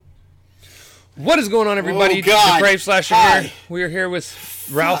What is going on, everybody? Oh, God. Depraved Slasher Hi. here. We are here with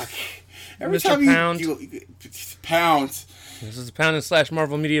Ralph, Every Mr. time Pound. Pound. This is the Pound and Slash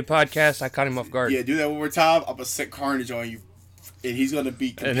Marvel Media Podcast. I caught him off guard. Yeah, do that one more time. I'm gonna set Carnage on you, and he's gonna be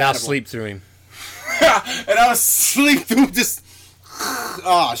compatible. And I'll sleep through him. And I'll sleep through just.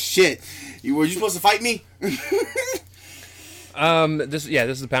 Oh shit! Were you supposed to fight me? This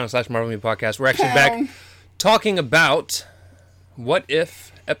is the Pound and Slash Marvel Media Podcast. We're actually Pound. back talking about What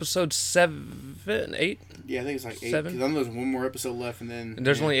If episode 7, 8. Yeah, I think it's like 8. 7? 'Cause I know there's one more episode left, and then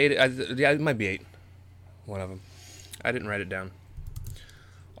There's only 8. Yeah, it might be 8. One of them. I didn't write it down.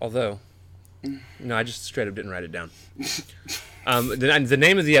 Although, no, I just straight up didn't write it down. The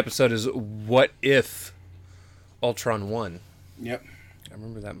name of the episode is What If Ultron won. Yep. I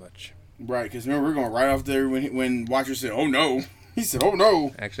remember that much. Right, because remember we're going right off there when Watcher said, "Oh no," he said, "Oh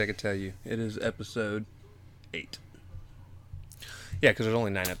no." Actually, I could tell you, it is episode 8. Yeah, because there's only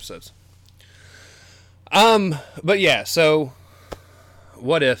 9 episodes. But yeah, so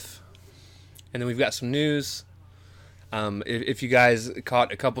what if? And then we've got some news. If you guys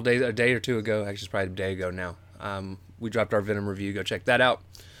caught a day or two ago, actually it's probably a day ago now. We dropped our Venom review. Go check that out.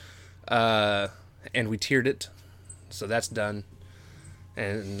 And we tiered it, so that's done.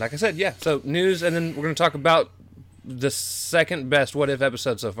 And like I said, yeah. So news, and then we're gonna talk about the second best What If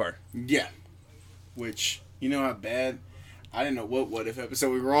episode so far. Yeah. Which, you know how bad? I didn't know what if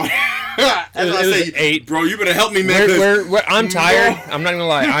episode we were on. It was 8. Bro, you better help me, man. I'm tired. I'm not gonna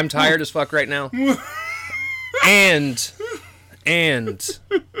lie. I'm tired as fuck right now. And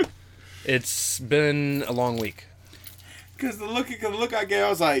it's been a long week. Because the look I gave, I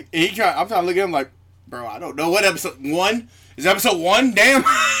was like, and I'm trying to look at him like, bro, I don't know what episode 1 is. Episode 1, damn,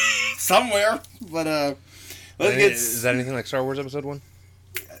 somewhere. But let's get. Is that anything like Star Wars Episode 1?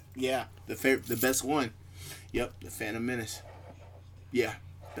 Yeah, the best one. Yep, the Phantom Menace. Yeah,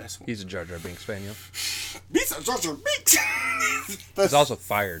 best one. He's a Jar Jar Binks fan, yo. He's a Jar Jar Binks. He's also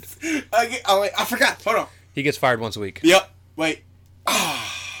fired. Oh wait, I forgot. Hold on. He gets fired once a week. Yep. Wait.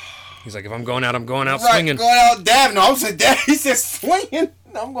 He's like, if I'm going out, I'm going out Right, swinging. going out dabbing. No, I said dab. He said swinging.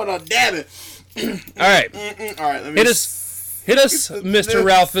 No, I'm going out dabbing. All right. All right. Let me Hit us, Mr.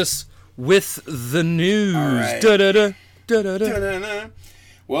 Ralphus, with the news. All right. Da-da-da, da-da-da. Da-da-da.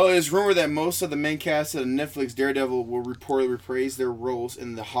 Well, it's rumored that most of the main cast of the Netflix Daredevil will reportedly reprise their roles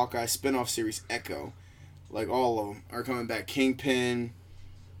in the Hawkeye spinoff series Echo. Like, all of them are coming back. Kingpin,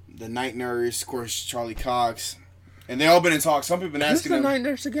 the Night Nurse, of course, Charlie Cox. And they all been in talks. Some people been Who's asking the them. Night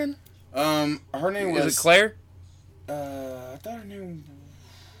Nurse again? Her name was... Is it Claire? I thought her name...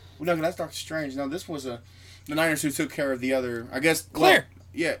 Well, no, that's Doctor Strange. No, this was the Night Nurse who took care of the other... I guess... Claire.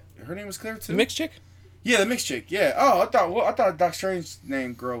 Yeah, her name was Claire, too? The mixed chick? Yeah, the mixed chick. Yeah. Oh, I thought Doctor Strange's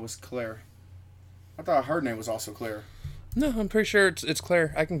name girl was Claire. I thought her name was also Claire. No, I'm pretty sure it's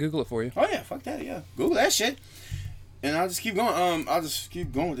Claire. I can Google it for you. Oh yeah, fuck that. Yeah, Google that shit. And I'll just keep going. I'll just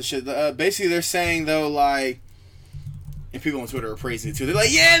keep going with the shit. Basically, they're saying though, like, and people on Twitter are praising it too. They're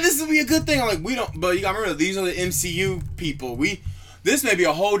like, "Yeah, this will be a good thing." I'm like, "We don't," but you gotta remember, these are the MCU people. This may be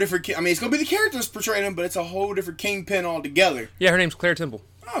a whole different. I mean, it's gonna be the characters portraying him, but it's a whole different Kingpin altogether. Yeah, her name's Claire Temple.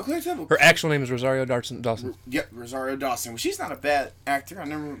 Oh, Claire Temple. Her actual name is Rosario Dawson. Yep, Rosario Dawson. Well, she's not a bad actor. I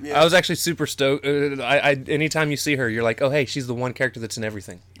never. Yeah. I was actually super stoked. Anytime you see her, you're like, oh, hey, she's the one character that's in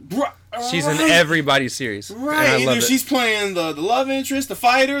everything. She's in everybody's series. Right. And I love Either it. she's playing the love interest, the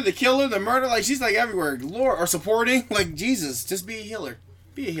fighter, the killer, the murder. Like, she's like everywhere. Lord, or supporting. Like, Jesus, just be a healer.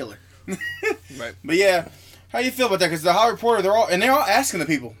 Be a healer. Right. But yeah, how you feel about that? Because the Hollywood Reporter, they're all asking the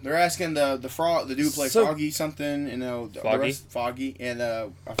people. They're asking the dude who plays Foggy something, you know, Foggy, and I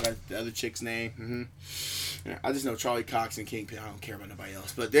forgot the other chick's name. Mm-hmm. Yeah, I just know Charlie Cox and Kingpin. I don't care about nobody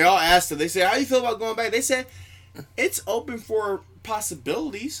else. But they all asked them. They said, "How you feel about going back?" They said it's open for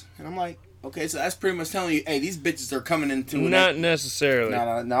possibilities, and I'm like, okay, so that's pretty much telling you, hey, these bitches are coming into Not necessarily.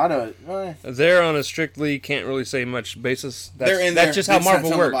 No. They're on a strictly can't really say much basis. They're in there. That's just how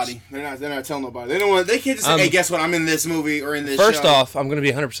Marvel works. Nobody. They're not telling nobody. They don't want. They can't just say, hey, guess what? I'm in this movie or in this First show. off, I'm going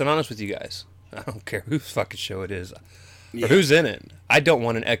to be 100% honest with you guys. I don't care whose fucking show it is Yeah. or who's in it. I don't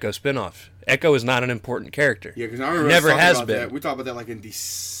want an Echo spinoff. Echo is not an important character. Yeah, because I remember Never us talking has about been. that. We talked about that like in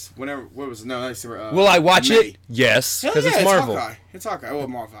whenever. What was it? No, that's Will I watch May. it? Yes, because it's Marvel. It's Hawkeye. Well,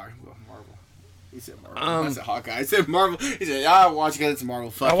 Marvel. He said Marvel. I said Hawkeye. I said Marvel. He said, "I watch it because it's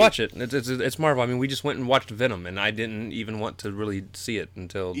Marvel." Fuck I'll watch it. It's Marvel. I mean, we just went and watched Venom, and I didn't even want to really see it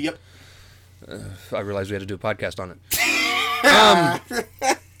until I realized we had to do a podcast on it.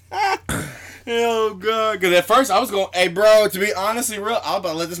 Oh god! Because at first I was going, "Hey, bro, to be honestly real, I was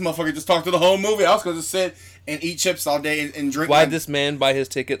about to let this motherfucker just talk to the whole movie. I was going to sit and eat chips all day and drink." Why'd this man buy his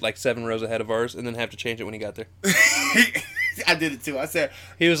ticket like 7 rows ahead of ours and then have to change it when he got there? I did it too. I said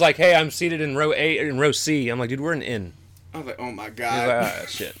he was like, "Hey, I'm seated in row A, in row C." I'm like, "Dude, we're in." I was like, "Oh my He god!" was like,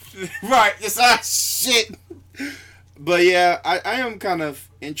 shit. Right, it's shit. But yeah, I am kind of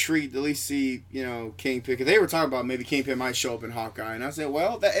intrigued to at least see, Kingpin. Because they were talking about maybe Kingpin might show up in Hawkeye. And I said,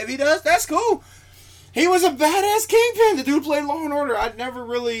 well, if he does, that's cool. He was a badass Kingpin. The dude played Law and Order. I'd never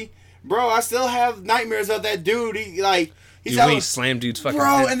really... Bro, I still have nightmares of that dude. He's when he slammed dude's fucking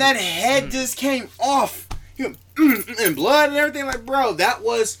bro, head. and that head just came off. He went, and blood and everything. Like, bro, that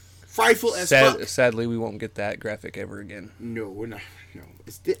was frightful as fuck. Sadly, we won't get that graphic ever again. No, we're not. No,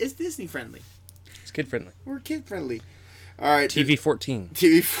 it's Disney friendly. It's kid friendly. We're kid friendly. All right. TV-14.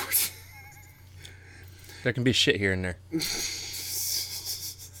 TV-14. There can be shit here and there.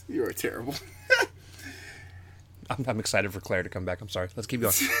 You are terrible. I'm excited for Claire to come back. I'm sorry. Let's keep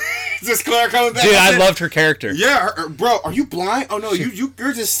going. Is this Claire coming back? Dude, I loved her character. Yeah, bro. Are you blind? Oh no,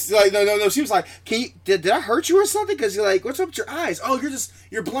 you're just like no. She was like, did I hurt you or something? Because you're like, what's up with your eyes? Oh,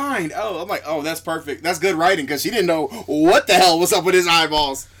 you're blind. Oh, I'm like, oh, that's perfect. That's good writing because she didn't know what the hell was up with his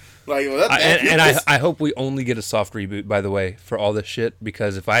eyeballs. Like, well, I hope we only get a soft reboot, by the way, for all this shit.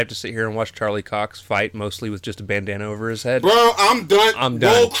 Because if I have to sit here and watch Charlie Cox fight mostly with just a bandana over his head, bro, I'm done.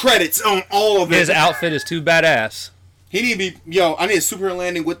 Roll credits on all of it. His outfit is too badass. He need to be I need a Superman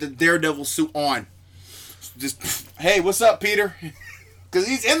landing with the Daredevil suit on. Just hey, what's up, Peter? Because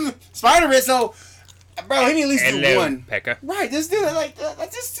he's in Spider-Man, so bro, he need at least do one. Pekka. Right, just do it like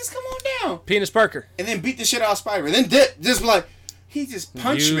just come on down. Penis Parker. And then beat the shit out of Spider-Man. Then just be like. He just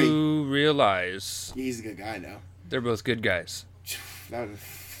punched me. You realize he's a good guy now. They're both good guys.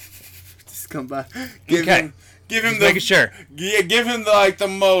 Just come by. Give him making sure. Yeah, give him the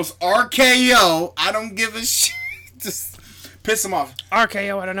most RKO. I don't give a shit. Just piss him off.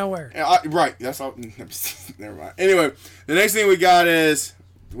 RKO out of nowhere. Right. That's all. Never mind. Anyway, the next thing we got is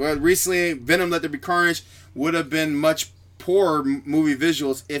recently Venom: Let There Be Carnage would have been much poorer movie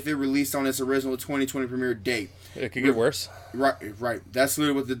visuals if it released on its original 2020 premiere date. It could get worse. Right. That's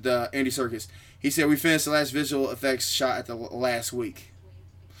literally what the Andy Serkis. He said we finished the last visual effects shot at the last week.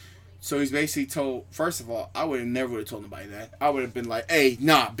 So he's basically told. First of all, I would have told nobody that. I would have been like, "Hey,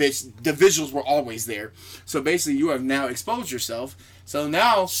 nah, bitch. The visuals were always there." So basically, you have now exposed yourself. So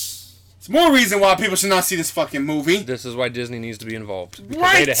now, it's more reason why people should not see this fucking movie. This is why Disney needs to be involved. Because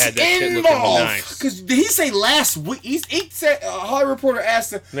right, they'd have had that shit looking nice. Because did he say last week? He said a Hollywood Reporter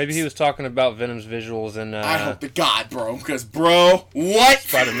asked him. Maybe he was talking about Venom's visuals and. I hope to God, bro. Because what?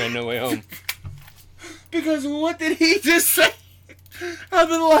 Spider-Man: No Way Home. Because what did he just say? I've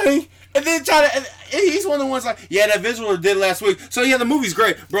been like, and then he's one of the ones like, yeah, that visual did last week. So yeah, the movie's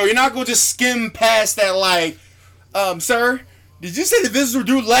great, bro. You're not gonna just skim past that, like, sir, did you say the visual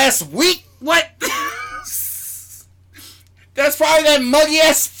did last week? What? That's probably that muggy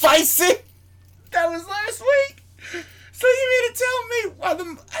ass spicy. That was last week. So you mean to tell me why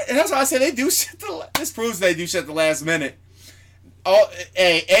and that's why I said they do shit. This proves they do shit at the last minute. Oh,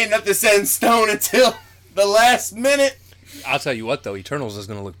 hey, ain't nothing set in stone until the last minute. I'll tell you what, though, Eternals is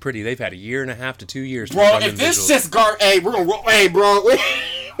going to look pretty. They've had 1.5 to 2 years. Bro, if this just hey, we're gonna roll. Hey, bro, we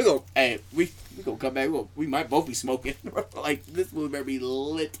gonna come back. We might both be smoking. Like this movie better be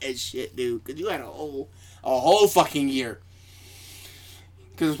lit as shit, dude. Cause you had a whole fucking year.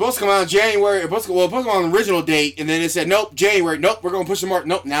 Because it's supposed to come out in January. It's supposed to come out on the original date, and then it said, nope, January. Nope, we're going to push the mark.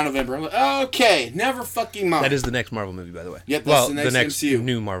 Nope, now November. I'm like, okay, never fucking mind. That is the next Marvel movie, by the way. Yep, that's the next MCU.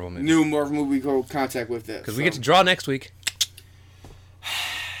 New Marvel movie. New Marvel movie we go contact with that. Because we get to draw next week.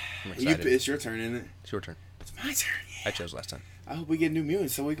 It's your turn, isn't it? It's your turn. It's my turn. Yeah. I chose last time. I hope we get New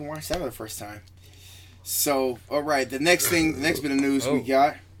Mutants so we can watch that for the first time. So, all right, the next bit of news we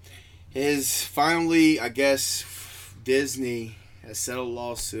got is finally, I guess, Disney has settled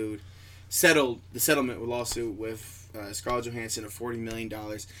the settlement with lawsuit with Scarlett Johansson of $40 million.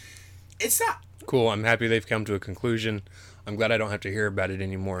 It's not cool. I'm happy they've come to a conclusion. I'm glad I don't have to hear about it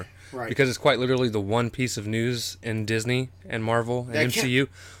anymore. Right. Because it's quite literally the one piece of news in Disney and Marvel and MCU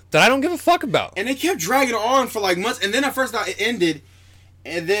that I don't give a fuck about. And they kept dragging it on for like months, and then at first it ended,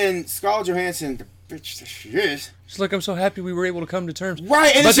 and then Scarlett Johansson, the bitch that she is. She's like, I'm so happy we were able to come to terms.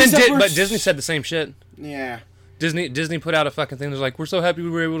 Right, and but Disney said the same shit. Yeah. Disney put out a fucking thing that's like, we're so happy we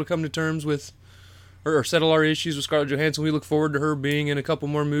were able to come to terms with, or settle our issues with Scarlett Johansson. We look forward to her being in a couple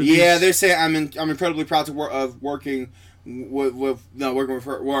more movies. Yeah, they're saying I'm incredibly proud of working with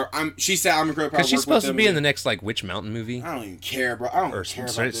her. She said I'm incredibly proud. Because she's supposed to be in the next like Witch Mountain movie. I don't even care, bro. I don't care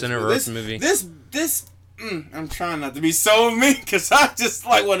about Center Earth movie. I'm trying not to be so mean because I just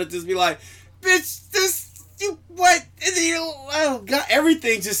like want to just be like, bitch, what? Oh god,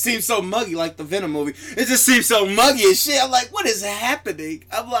 everything just seems so muggy, like the Venom movie. It just seems so muggy as shit. I'm like, what is happening?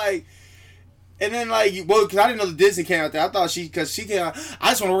 I'm like, And then, like, well, because I didn't know the Disney came out there. I thought because she came out,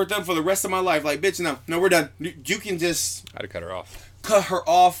 I just want to work with them for the rest of my life. Like, bitch, no, we're done. You can just... I'd cut her off. Cut her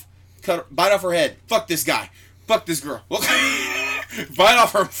off. Bite off her head. Fuck this guy. Fuck this girl. Bite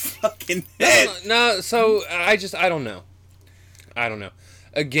off her fucking head. No, so I don't know.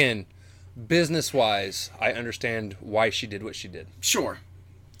 Again, business-wise, I understand why she did what she did. Sure.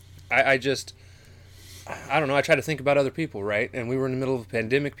 I don't know. I try to think about other people, right? And we were in the middle of a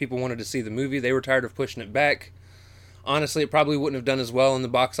pandemic. People wanted to see the movie. They were tired of pushing it back. Honestly, it probably wouldn't have done as well in the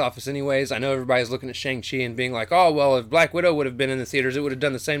box office anyways. I know everybody's looking at Shang-Chi and being like, oh, well, if Black Widow would have been in the theaters, it would have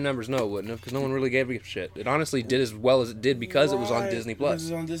done the same numbers. No, it wouldn't have, because no one really gave a shit. It honestly did as well as it did because it was on Disney+. It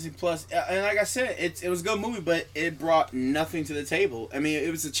was on Disney+. And like I said, it was a good movie, but it brought nothing to the table. I mean,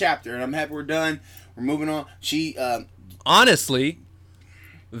 it was a chapter, and I'm happy we're done. We're moving on. Honestly,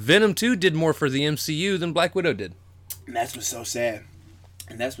 Venom 2 did more for the MCU than Black Widow did. And that's what's so sad.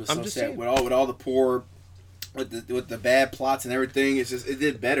 Saying. With all the poor... With the bad plots and everything, it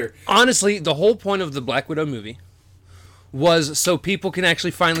did better. Honestly, the whole point of the Black Widow movie was so people can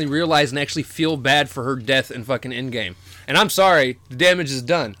actually finally realize and actually feel bad for her death in fucking Endgame. And I'm sorry, the damage is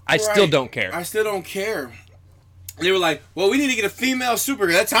done. I still don't care. I still don't care. They were like, well, we need to get a female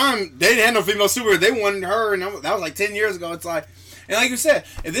superhero. At that time, they didn't have no female superhero. They wanted her, and that was like 10 years ago. It's like, and like you said,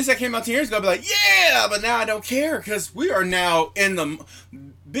 if this came out 10 years ago, I'd be like, yeah, but now I don't care because we are now in the...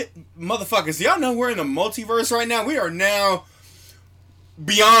 Motherfuckers, y'all know we're in the multiverse right now. We are now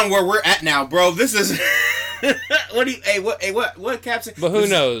beyond where we're at now, bro. This is what Captain? But who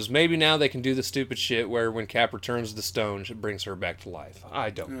knows? Maybe now they can do the stupid shit where when Cap returns the stone, it brings her back to life. I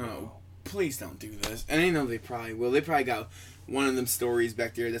don't know. Please don't do this. And I know they probably will. They probably got one of them stories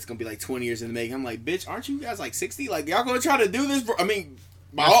back there that's gonna be like 20 years in the making. I'm like, bitch, aren't you guys like 60? Like y'all gonna try to do this? I mean,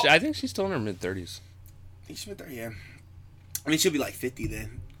 I think she's still in her mid-30s. I think she's mid-30s. Yeah. I mean, she'll be like 50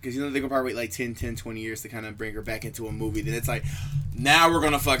 then. Because, they're going to probably wait like 10, 20 years to kind of bring her back into a movie. Then it's like, now we're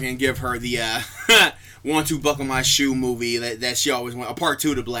going to fucking give her the Want to Buckle My Shoe movie that she always wanted. A part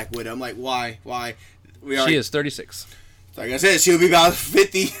 2 to Black Widow. I'm like, why? She is 36. Like I said, she'll be about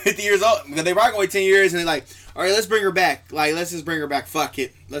 50 years old. Because they probably going to wait 10 years and they're like, all right, let's bring her back. Like, let's just bring her back. Fuck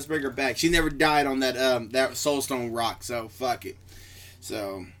it. Let's bring her back. She never died on that Soul Stone rock. So, fuck it.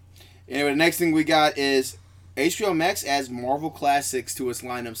 So, anyway, the next thing we got is... HBO Max adds Marvel classics to its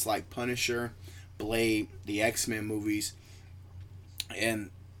lineups like Punisher, Blade, the X-Men movies, and...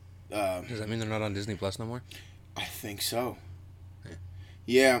 Does that mean they're not on Disney Plus no more? I think so.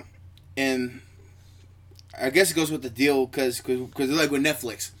 Yeah, and I guess it goes with the deal because they're like with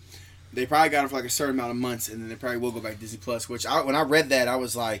Netflix. They probably got it for like a certain amount of months, and then they probably will go back to Disney Plus, which when I read that, I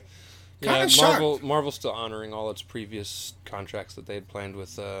was like... Marvel's still honoring all its previous contracts that they had planned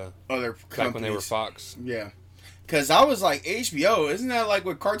with other back companies. when they were Fox. Yeah. Because I was like, HBO, isn't that like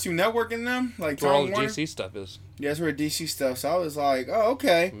with Cartoon Network in them? Like where all the DC stuff is. Yeah, that's where DC stuff. So I was like, oh,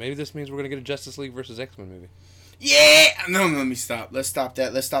 okay. Maybe this means we're going to get a Justice League versus X-Men movie. Yeah! No, let me stop. Let's stop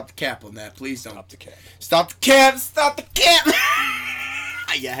that. Let's stop the cap on that. Please don't. Stop the cap. Stop the cap! Stop the cap!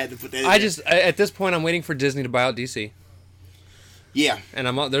 Yeah, I had to put that in there. At this point, I'm waiting for Disney to buy out DC. Yeah.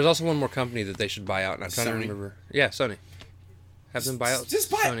 And there's also one more company that they should buy out, and I'm trying to remember. Yeah, Sony. Have them buy out.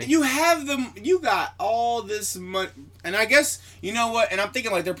 Just buy. Sony. You have them. You got all this money, and I guess you know what. And I'm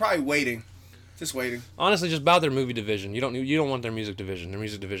thinking like they're probably waiting, just waiting. Honestly, just buy their movie division. You don't want their music division. Their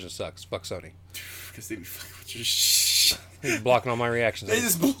music division sucks. Fuck Sony. Because they be fucking with your shit. They're blocking all my reactions. They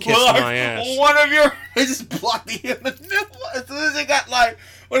just blocked my ass. They just blocked the as soon as they got like.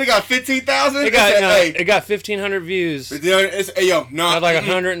 What, they got 15,000? It got 1,500 views. Hey, yo, no. Had like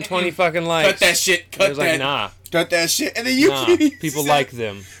 120 fucking likes. Cut that shit. Cut that. It was like, nah. Cut that shit. And then people like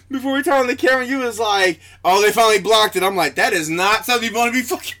them. Before we turned on the camera, you was like, oh, they finally blocked it. I'm like, that is not something you want to be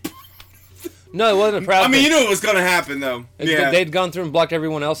fucking... No, it wasn't a proud thing. You knew it was going to happen, though. Yeah. They'd gone through and blocked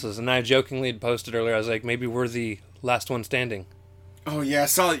everyone else's, and I jokingly had posted earlier, I was like, maybe we're the last one standing. Oh, yeah, I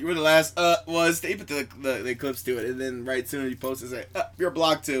saw it. You were the last, they put the clips to it, and then right soon as you posted, it's like, you're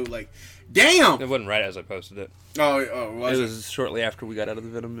blocked too. Like, damn! It wasn't right as I posted it. Oh, was it? It was shortly after we got out of the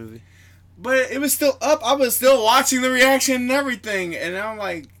Venom movie. But it was still up. I was still watching the reaction and everything, and I'm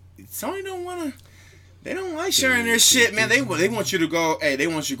like, Sony don't want to... They don't like sharing their shit, man. They want you to go... Hey, they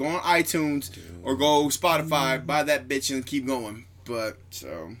want you to go on iTunes or go Spotify, buy that bitch, and keep going. But,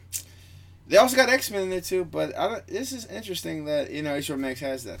 so... They also got X-Men in there, too. But this is interesting that, HBO Max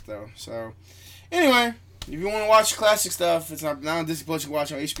has that, though. So, anyway... If you want to watch classic stuff, it's not on Disney Plus. You can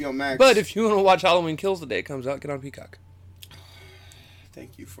watch on HBO Max. But if you want to watch Halloween Kills the day it comes out, get on Peacock.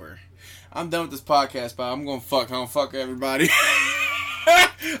 Thank you for... I'm done with this podcast, but I'm going to fuck. I'm going to fuck everybody.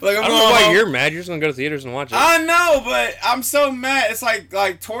 Like, I don't know why you're mad. You're just gonna go to theaters and watch it. I know, but I'm so mad. It's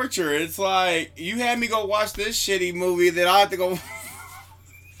like torture. It's like you had me go watch this shitty movie that I have to go,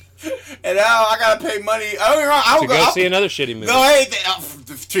 and now I gotta pay money. I'll go see another shitty movie. No, hey,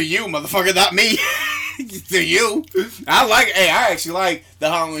 to you, motherfucker, not me. To you, I actually like the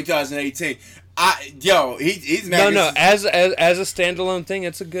Halloween 2018. He's mad. No. As a standalone thing,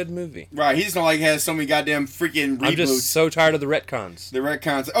 it's a good movie. Right, he just don't like has so many goddamn freaking reboots. I'm just so tired of the retcons. The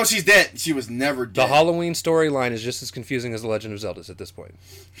retcons. Oh, she's dead. She was never dead. The Halloween storyline is just as confusing as The Legend of Zelda at this point.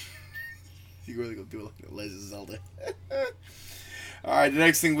 You really gonna do it like The Legend of Zelda? All right, the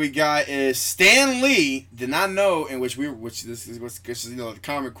next thing we got is Stan Lee did not know, this is the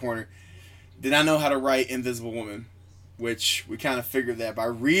comic corner, did not know how to write Invisible Woman. Which we kind of figured that by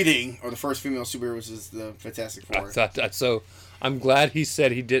reading, or the first female superhero, which is the Fantastic Four. I thought that. So I'm glad he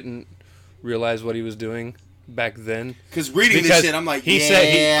said he didn't realize what he was doing back then. Because this shit, I'm like,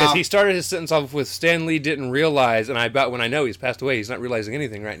 because he started his sentence off with Stan Lee didn't realize, and when I know he's passed away, he's not realizing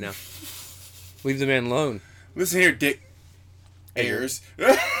anything right now. Leave the man alone. Listen here, Dick Ayers.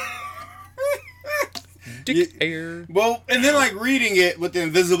 Dick Ayers. Well, and then like reading it with the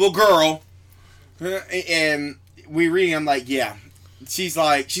Invisible Girl, and we reading, I'm like, yeah, she's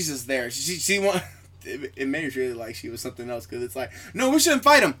just there. She want. It made me feel like she was something else because it's like, no, we shouldn't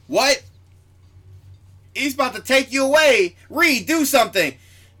fight him. What? He's about to take you away. Reed, do something.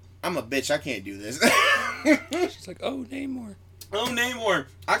 I'm a bitch. I can't do this. She's like, oh, Namor. Oh, Namor.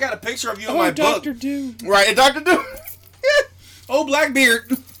 I got a picture of you in my book. Dr. Doom. Right, and Dr. Doom. Oh,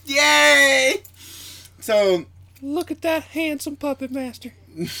 Blackbeard. Yay. So. Look at that handsome puppet master.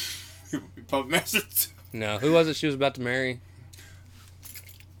 Puppet master. No, who was it she was about to marry?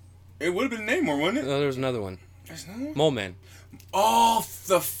 It would have been Namor, wouldn't it? No, there was another one. There's another one? Mole Man. Oh,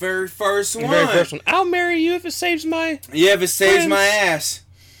 the very first one. The very first one. I'll marry you if it saves my... Yeah, if it saves friends. my ass.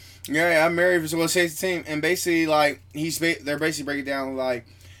 Yeah, I'm married if it saves the team. And basically, like, they're basically breaking down, like,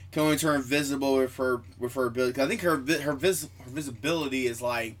 can only turn invisible with her ability. 'Cause I think her visibility is,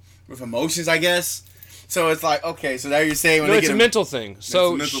 like, with emotions, I guess. So it's like, okay, so now you're saying... No, it's a mental thing.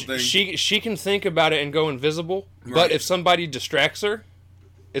 So she can think about it and go invisible, right. But if somebody distracts her,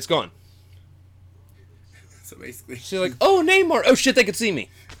 it's gone. So basically... She's like, oh, Namor! Oh, shit, they could see me.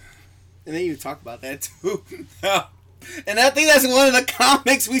 And then you talk about that, too. And I think that's one of the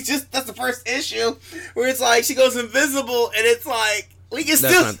comics that's the first issue, where it's like, she goes invisible, and it's like, we can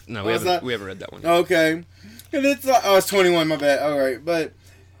still... we haven't read that one. Okay. And it's like, oh, it's 21, my bad. All right, but...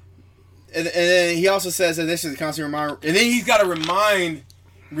 And then he also says that this is a constant reminder. And then he's got to remind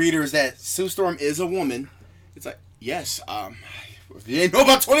readers that Sue Storm is a woman. It's like, yes, if you didn't know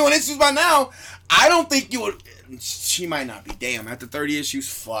about 21 issues by now, I don't think you would... She might not be. Damn, after 30 issues,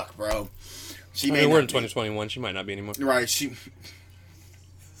 fuck, bro. We're in 2021. She might not be anymore. Right, she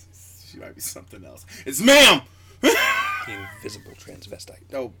might be something else. It's ma'am! The invisible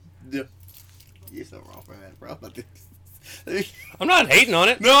transvestite. Oh, you're so wrong for that, bro. I'm not hating on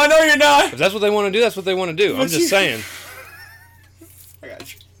it. No, I know you're not. If that's what they want to do, that's what they want to do. I'm just saying. I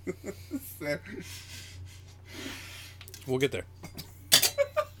got you. We'll get there.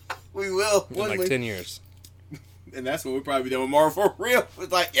 We will. In like 10 years. And that's what we'll probably be doing with Marvel for real.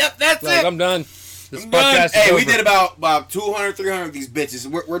 It's like, yep, that's it. I'm done. This I'm done. podcast Hey, is we over. did about 200, 300 of these bitches.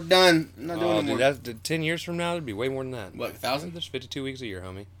 We're done. I'm not doing no more. Dude, 10 years from now, it'd be way more than that. What, 1,000? There's 52 weeks a year,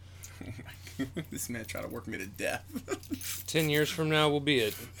 homie. This man tried to work me to death. 10 years from now will be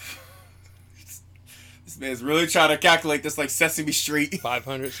it. This man's really trying to calculate this like Sesame Street.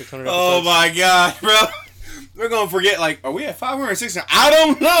 500, 600 episodes. Oh my god, bro. We're going to forget, like, are we at 500, 600? I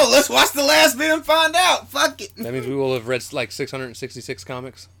don't know. Let's watch the last bit and find out. Fuck it. That means we will have read like 666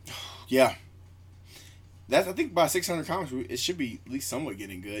 comics. Yeah. I think by 600 comics, it should be at least somewhat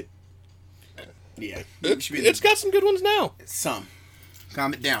getting good. Yeah. It's got some good ones now. Some.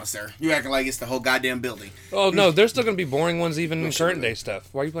 Calm it down, sir. You acting like it's the whole goddamn building. Oh, no. There's still going to be boring ones even in current day stuff.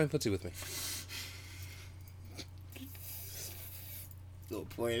 Why are you playing footsie with me? Little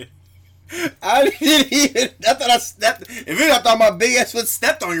point. I didn't even... I thought I stepped... I thought my big ass foot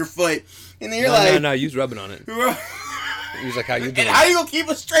stepped on your foot. And then you're like... No, you was rubbing on it. He was like, how you doing? And how you gonna keep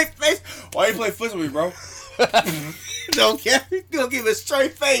a straight face? Why you play footsie with me, bro? Don't keep a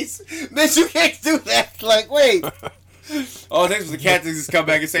straight face. Bitch, you can't do that. Like, wait. Oh, thanks for the cat to just come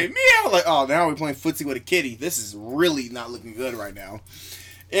back and say, meow. Like, oh, now we're playing footsie with a kitty. This is really not looking good right now.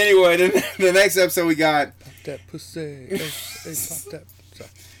 Anyway, the next episode we got... Pop that pussy. Hey, pop that. Sorry.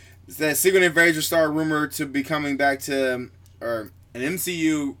 That Secret Invasion star rumored to be coming back to... Or an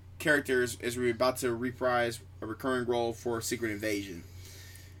MCU character is about to reprise a recurring role for Secret Invasion.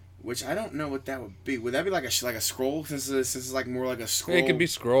 Which I don't know what that would be. Would that be like a scroll? Since it's like more like a scroll. It could be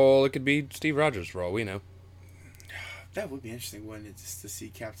Skrull. It could be Steve Rogers for all we know. That would be interesting, wouldn't it? Just to see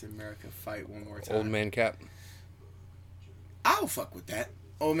Captain America fight one more time. Old man Cap. I'll fuck with that.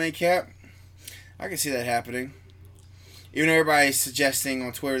 Old man Cap. I can see that happening. Even though everybody's suggesting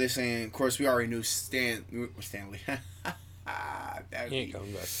on Twitter, they're saying, of course, we already knew Stanley. He ain't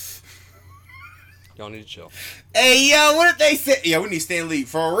coming back. Y'all need to chill. Hey, yo, what if they say? Yeah, we need Stan Lee.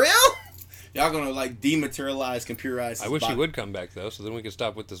 For real? Y'all gonna, like, dematerialize, computerize his I wish body. he would come back, though, so then we could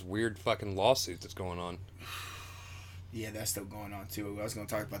stop with this weird fucking lawsuit that's going on. Yeah, that's still going on, too. I was gonna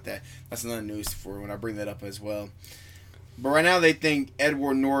talk about that. That's another news for when I bring that up as well. But right now, they think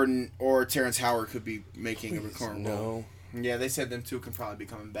Edward Norton or Terrence Howard could be making a recurring role. Yeah, they said them two can probably be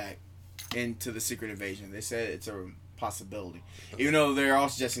coming back into the Secret Invasion. They said it's a possibility. Even though they're all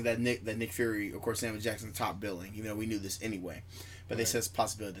suggesting that Nick Fury, of course, Samuel Jackson, top billing. Even though we knew this anyway. But they said it's a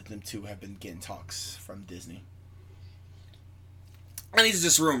possibility that them two have been getting talks from Disney. And these are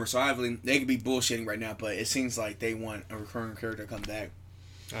just rumors, so obviously they could be bullshitting right now, but it seems like they want a recurring character to come back.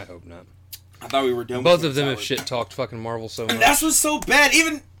 I hope not. I thought we were done. Both of them have shit-talked fucking Marvel so much. That's what's so bad.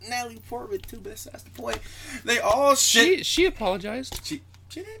 Even Natalie Portman, too, but that's the point. They all shit. She apologized. She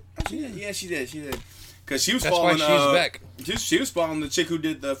did? Oh, she did. Yeah, she did. Because she was That's following... why she's back. She was following the chick who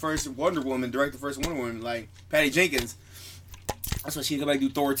did the first Wonder Woman, directed the first Wonder Woman, like Patty Jenkins. That's why she come back and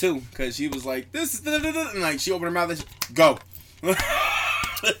do Thor 2. Because she was like, this is... And like, she opened her mouth and she... Go.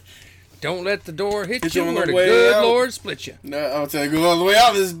 Don't let the door hit you on where the the way good out. Lord split you. No, I'll tell you, go all the way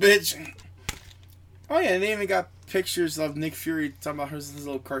out of this bitch. Oh yeah, and they even got pictures of Nick Fury talking about his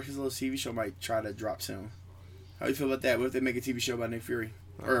little TV show might try to drop soon. How do you feel about that? What if they make a TV show about Nick Fury?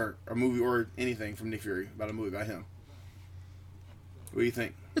 Or a movie or anything from Nick Fury, about a movie about him? What do you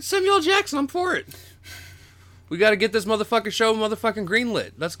think? It's Samuel Jackson. I'm for it. We got to get this motherfucking show motherfucking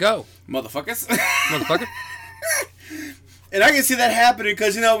greenlit. Let's go. Motherfuckers. Motherfucker. And I can see that happening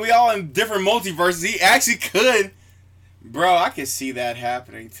because, you know, we all in different multiverses. He actually could. Bro, I can see that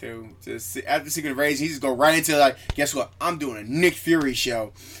happening, too. Just after Secret Invasion, he just go right into, like, guess what? I'm doing a Nick Fury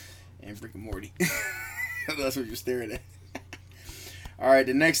show. And Rick and Morty. That's what you're staring at. All right,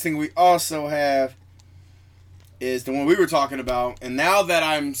 the next thing we also have is the one we were talking about. And now that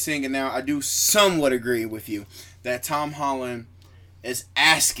I'm seeing it now, I do somewhat agree with you that Tom Holland is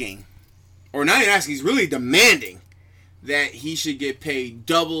asking, or not even asking, he's really demanding that he should get paid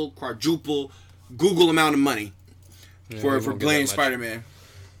double, quadruple, Google amount of money for playing Spider-Man.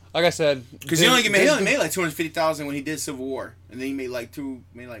 Like I said, because he only made like $250,000 when he did Civil War, and then he made like $1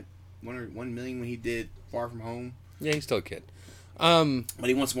 million when he did Far From Home. Yeah, he's still a kid. But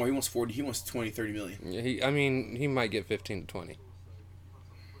he wants more. He wants 40. He wants 20, 30 million. Yeah, he might get 15 to 20. He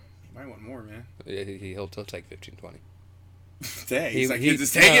might want more, man. Yeah, he'll take 15, 20. Dang, he's like,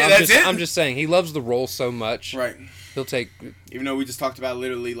 just take it. That's it. I'm just saying, he loves the role so much. Right. He'll take. Even though we just talked about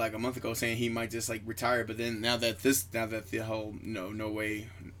literally like a month ago saying he might just like retire, but then now that the whole no way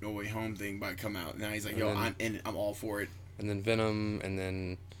home thing might come out, now he's like, yo, I'm all for it. And then Venom, and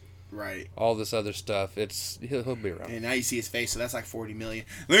then right, all this other stuff. He'll be around. And now you see his face, so that's like 40 million.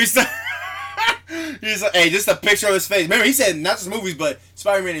 Let me stop. He's like, hey, just a picture of his face. Remember, he said not just movies, but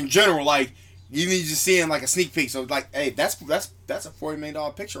Spider-Man in general. Like, you need to see him like a sneak peek. So like, hey, that's a $40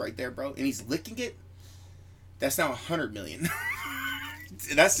 million picture right there, bro. And he's licking it. That's now $100 million.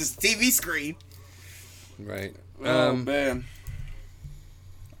 That's just a TV screen. Right. Oh man.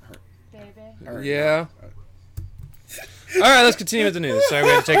 David. Yeah. All right, let's continue with the news. Sorry, we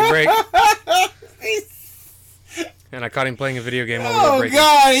had to take a break. And I caught him playing a video game while we were breaking. Oh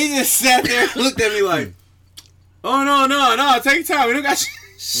God, he just sat there and looked at me like, "Oh no, take your time. We don't got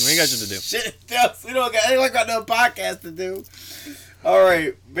We got shit to do. Shit else. We don't got no podcast to do." All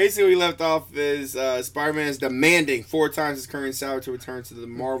right, basically we left off is Spider-Man is demanding 4 times his current salary to return to the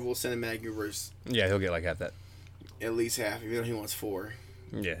Marvel Cinematic Universe. Yeah, he'll get like half that. At least half, even though he wants 4.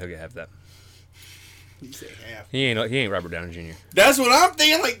 Yeah, he'll get half that. You say half. He ain't Robert Downey Jr. That's what I'm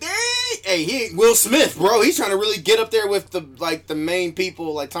thinking. Like, dang, hey, he ain't Will Smith, bro. He's trying to really get up there with the main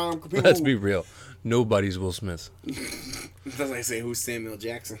people, like Tom. Let's be real. Nobody's Will Smith. That's like say who's Samuel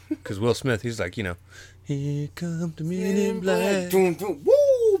Jackson. Because Will Smith, he's like, here come the Men in Black. Boom, boom,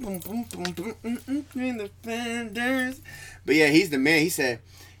 woo, boom, boom, boom, boom, in the fenders. But yeah, he's the man. He said,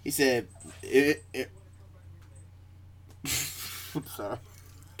 sorry.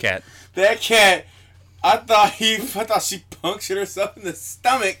 Cat. That cat. I thought she punctured herself in the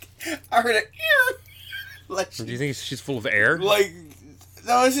stomach. I heard it. Like, Do you think she's full of air? Like,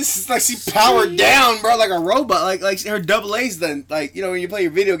 no, it's just like she powered down, bro, like a robot. Like her double A's done. Like, you know, when you play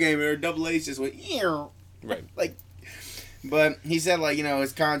your video game, her double A's just went, right. like, But he said, like, you know,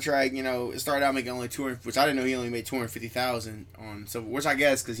 his contract, you know, it started out making only 200, which I didn't know he only made 250,000 on, so which I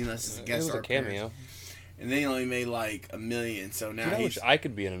guess because you know this is a guest star cameo. And then he only made like $1 million. So now I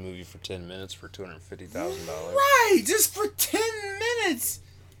could be in a movie for 10 minutes for $250,000. Right, just for 10 minutes.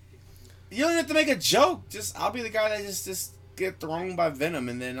 You don't have to make a joke. Just I'll be the guy that just get thrown by Venom,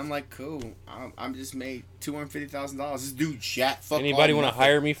 and then I'm like, cool. I'm just made $250,000. This dude jack fuck. Anybody want to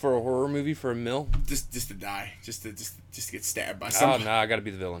hire me for a horror movie for $1 million? Just to die, just to get stabbed by somebody. Oh no, I gotta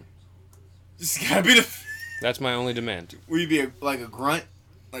be the villain. Just gotta be the. That's my only demand. Will you be like a grunt?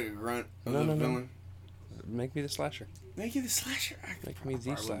 Like a grunt of the villain? No. Make me the slasher. Make you the slasher. Make me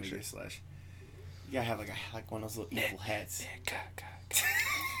the slasher. You gotta have like one of those little evil hats.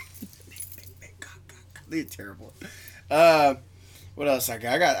 They're terrible. What else I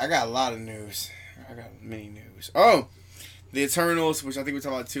got? I got a lot of news. I got many news. Oh, the Eternals, which I think we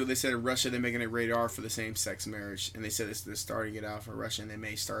talked about too. They said in Russia they're making it rated R for the same-sex marriage, and they said they're starting it out for Russia, and they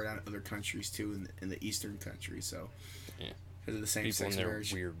may start out in other countries too, in the Eastern countries. So, because of the same-sex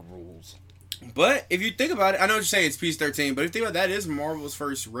marriage, weird rules. But if you think about it, I know what you're saying, it's PG-13, but if you think about it, that is Marvel's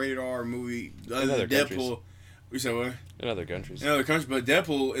first rated R movie other than Deadpool. You said what? In other countries. In other countries, but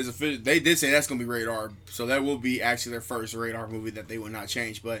Deadpool is they did say that's going to be rated R, so that will be actually their first rated R movie that they will not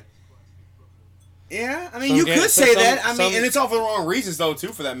change. But yeah, I mean, you could say that. I mean, and it's all for the wrong reasons though, too,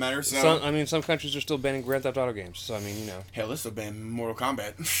 for that matter. So some countries are still banning Grand Theft Auto games. So I mean, you know, hell, let's still ban Mortal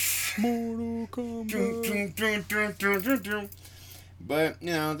Kombat. Mortal Kombat. But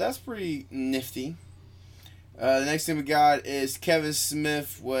you know, that's pretty nifty. The next thing we got is Kevin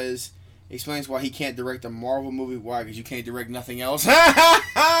Smith explains why he can't direct a Marvel movie. Why? Because you can't direct nothing else.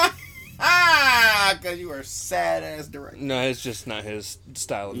 Because you are a sad ass director. No, it's just not his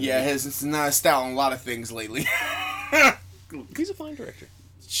style. Yeah, it's not his style on a lot of things lately. He's a fine director.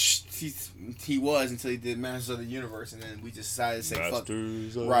 He was until he did Masters of the Universe, and then we just decided to say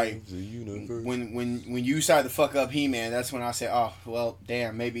Masters fuck. Of right. The Universe. When you decided to fuck up He-Man, that's when I said, oh well,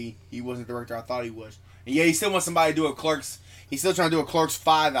 damn, maybe he wasn't the director I thought he was. And yeah, he still wants somebody to do a Clerks. He's still trying to do a Clerks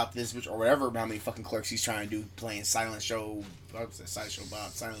 5 out this, or whatever how many fucking Clerks he's trying to do, playing Silent Bob.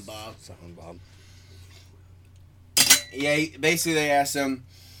 Yeah, basically they asked him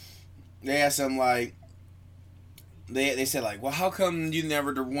like, they said like, well, how come you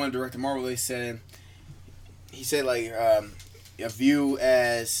never want to direct a Marvel? He said like, a view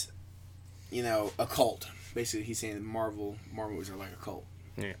as, you know, a cult. Basically, he's saying Marvel movies are like a cult.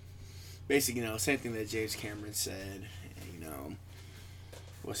 Yeah. Basically, you know, same thing that James Cameron said. You know,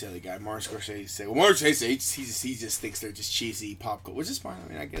 what's the other guy? Martin Scorsese said. Well, Martin Scorsese, he just thinks they're just cheesy pop culture, which is fine. I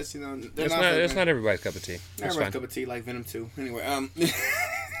mean, I guess, you know, it's not everybody's cup of tea. Not everybody's cup of tea, like Venom 2. Anyway,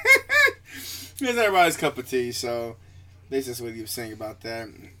 it's not everybody's cup of tea. So that's just what he was saying about that.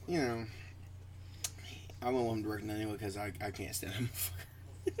 You know, I won't want him directing anyway because I can't stand him.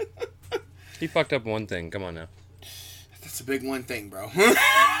 He fucked up one thing. Come on now. That's a big one thing, bro.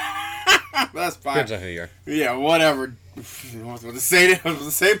 That's fine. Depends on who you are. Yeah, whatever. I was about to say that. I was about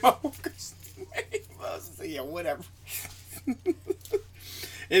to say my workers' name. Yeah, whatever.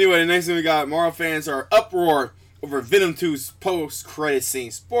 Anyway, the next thing we got, Marvel fans are uproar over Venom 2's post-credit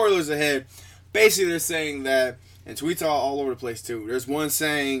scene. Spoilers ahead. Basically, they're saying that, and tweets all over the place too. There's one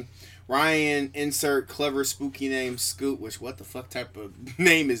saying, Ryan, insert clever spooky name Scoot, which what the fuck type of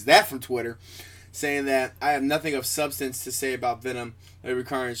name is that from Twitter? Saying that I have nothing of substance to say about Venom, every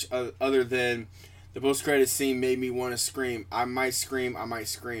Carnage, other than the post-credit scene made me want to scream. I might scream.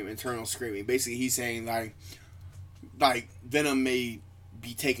 Internal screaming. Basically, he's saying like Venom may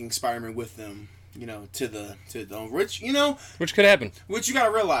be taking Spider-Man with them, you know, to the which, you know, which could happen. Which you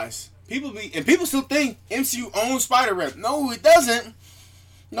gotta realize, people still think MCU owns Spider-Man. No, it doesn't.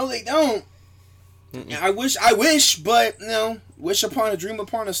 No, they don't. Mm-mm. I wish, but you know, wish upon a dream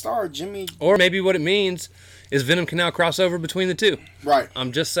upon a star, Jimmy. Or maybe what it means is Venom can now cross over between the two. Right.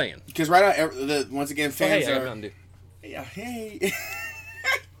 I'm just saying. Because right now, once again, fans are. Yeah, hey.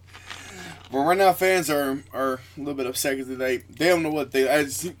 But right now, fans are a little bit upset because they don't know what they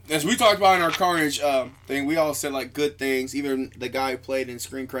as we talked about in our Carnage thing. We all said like good things. Even the guy who played in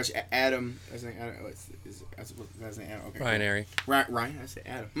Screen Crush, Adam. His name Adam. Okay. Ryan Airy. Ryan. I said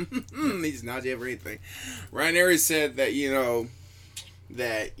Adam. He's not ever anything. Ryan Airy said that you know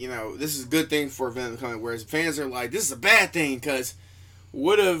this is a good thing for Venom coming. Whereas fans are like, this is a bad thing because.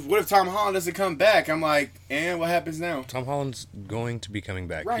 What if Tom Holland doesn't come back? I'm like, and what happens now? Tom Holland's going to be coming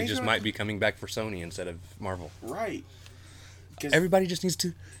back. Right, he just might be coming back for Sony instead of Marvel. Right. Everybody just needs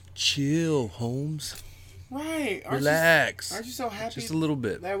to chill, Holmes. Right. Relax. Aren't you so happy? Just a little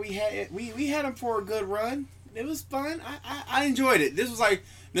bit. That we had him for a good run. It was fun. I enjoyed it. This was like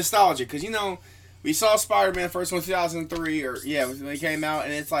nostalgic because you know we saw Spider-Man first one 2003, or yeah, when it came out,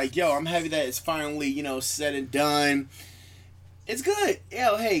 and it's like, yo, I'm happy that it's finally, you know, said and done. It's good.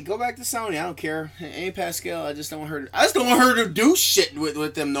 Yeah, hey, go back to Sony. I don't care. Amy Pascal, I just don't want her to do shit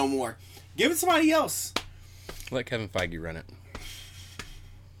with them no more. Give it to somebody else. Let Kevin Feige run it.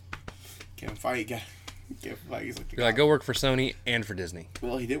 Kevin Feige's like, you're like, go work for Sony and for Disney.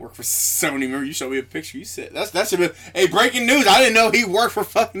 Well, he did work for Sony. Remember, you showed me a picture. You said that should be. Hey, breaking news! I didn't know he worked for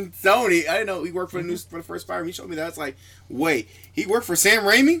fucking Sony. I didn't know he worked for for the first Spider-Man. You showed me that. It's like, wait, he worked for Sam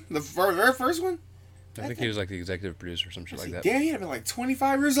Raimi, the very first one. I think he was like the executive producer or some shit like that. Damn, he had been like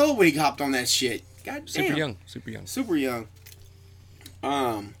 25 years old when he hopped on that shit. God damn. Super young.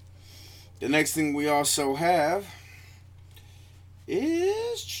 The next thing we also have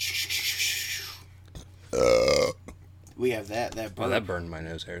is we have that burned. Oh, that burned my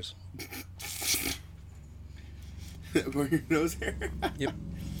nose hairs. Burned your nose hair? Yep.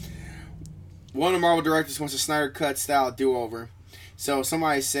 One of the Marvel directors wants a Snyder Cut style do-over. So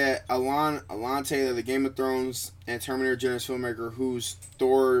somebody said Alan Taylor, the Game of Thrones and Terminator Genesis filmmaker, whose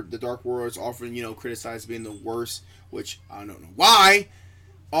Thor: The Dark World is often, you know, criticized as being the worst, which I don't know why.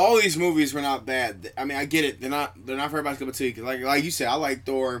 All these movies were not bad. I mean, I get it. They're not for everybody's cup of tea. Cause like you said, I like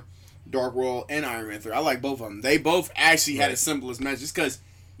Thor, Dark World, and Iron Man 3. I like both of them. They both actually had a simplest message. Just because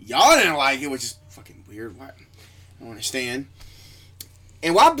y'all didn't like it, which is fucking weird. Why? I don't understand.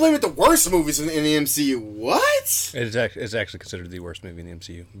 And why blame it the worst movies in the MCU? What? It's actually considered the worst movie in the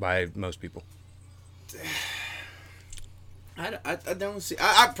MCU by most people. I don't see.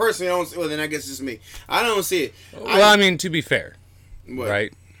 I personally don't see. Well, then I guess it's me. I don't see it. Well, I mean, to be fair, what?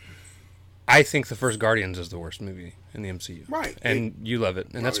 Right? I think the first Guardians is the worst movie in the MCU. Right. And you love it,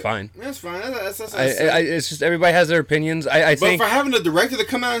 and that's fine. That's fine. That's it's just everybody has their opinions. I think. But for having the director to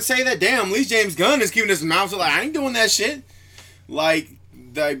come out and say that, damn, at least James Gunn is keeping his mouth like, I ain't doing that shit.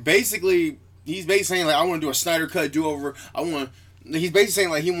 He's basically saying like, I want to do a Snyder Cut do-over. He's basically saying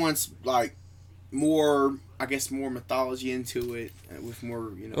like he wants like more, I guess, more mythology into it with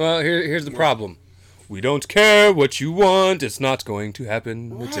more, you know. Well, here's the problem. We don't care what you want. It's not going to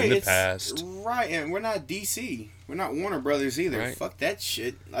happen. Right, it's in the past. Right, and we're not DC. We're not Warner Brothers either. Right. Fuck that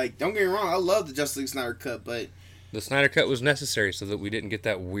shit. Like, don't get me wrong. I love the Justice League Snyder Cut, but the Snyder Cut was necessary so that we didn't get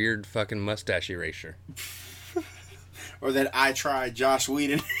that weird fucking mustache erasure. Or that I tried Josh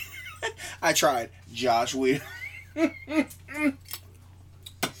Whedon. I tried Josh Whedon.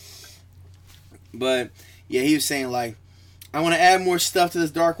 But yeah, he was saying like, I want to add more stuff to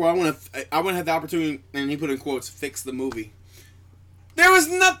this Dark World. I want to have the opportunity, and he put in quotes, fix the movie. There was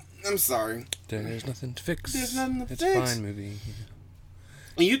nothing. I'm sorry. There's nothing to fix. There's nothing to fix. It's fine movie.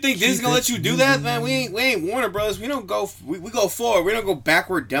 And you think Disney's gonna let you do that, man? We ain't Warner Brothers. We don't go. We go forward. We don't go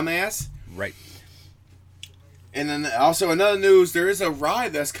backward, dumbass. Right. And then also another news, there is a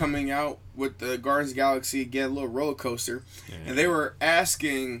ride that's coming out with the Guardians of the Galaxy again, a little roller coaster, and they were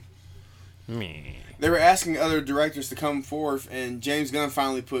asking other directors to come forth, and James Gunn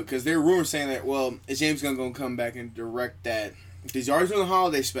finally because there were rumors saying that, well, is James Gunn gonna come back and direct that? He's already doing the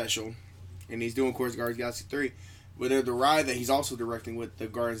holiday special, and he's doing, of course, Guardians of the Galaxy 3, but there's the ride that he's also directing with the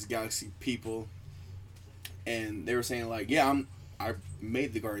Guardians of the Galaxy people, and they were saying like, yeah, I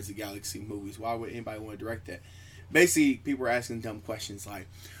made the Guardians of the Galaxy movies. Why would anybody want to direct that? Basically, people are asking dumb questions like,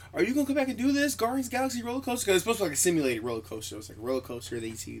 are you going to come back and do this Guardians of the Galaxy roller coaster? Because it's supposed to be like a simulated roller coaster. It's like a roller coaster.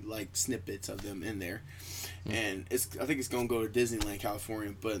 They see like snippets of them in there. And I think it's going to go to Disneyland,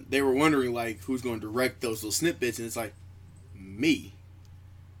 California. But they were wondering like who's going to direct those little snippets. And it's like, me.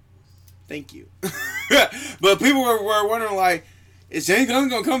 Thank you. But people were wondering like, is James Gunn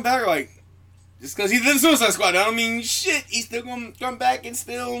going to come back? Like, just because he did the Suicide Squad, I don't mean shit. He's still going to come back and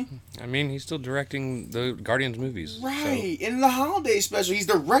still... I mean, he's still directing the Guardians movies. Right. So. In the holiday special, he's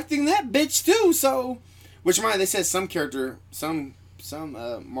directing that bitch too, so... Which, they said some Marvel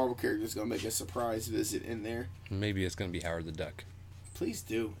character is going to make a surprise visit in there. Maybe it's going to be Howard the Duck. Please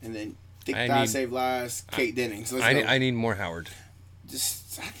do. And then Thick Thigh Save Lives, Kate Dennings. I need more Howard.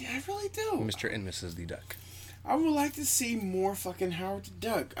 I really do. Mr. and Mrs. the Duck. I would like to see more fucking Howard the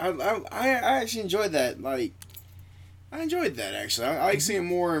Duck. I actually enjoyed that. Like, I enjoyed that, actually. I like seeing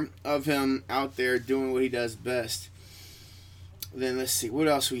more of him out there doing what he does best. Then let's see. What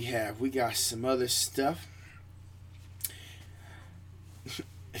else we have? We got some other stuff.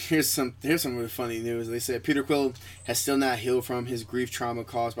 Here's some really funny news. They said Peter Quill has still not healed from his grief trauma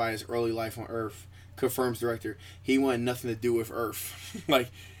caused by his early life on Earth. Confirms director. He wanted nothing to do with Earth. Like,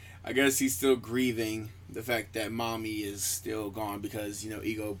 I guess he's still grieving the fact that mommy is still gone because,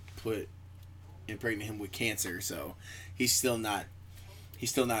 Ego impregnated him with cancer. So he's still not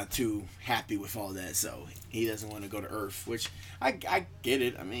too happy with all that. So he doesn't want to go to Earth, which I get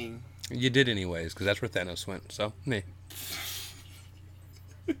it. I mean, You did anyways, because that's where Thanos went. So, me.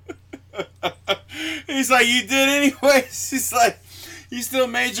 He's like, you did anyways. He's like, you still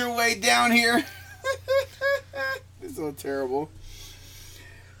made your way down here. It's so terrible.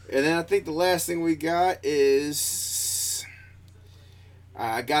 And then I think the last thing we got is...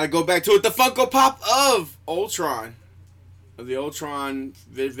 I gotta go back to it. The Funko Pop of Ultron. Of the Ultron,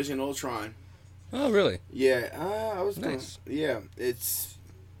 Vision Ultron. Oh, really? Yeah. I was nice. Yeah, it's...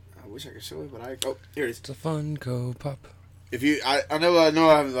 I wish I could show it, but oh, here it is. It's a Funko Pop. If you, I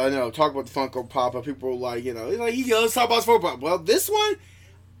know. Talk about the Funko Pop, but people are like, let's talk about Funko Pop. Well, this one,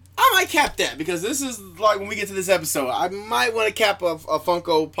 I might cap that because this is like when we get to this episode, I might want to cap a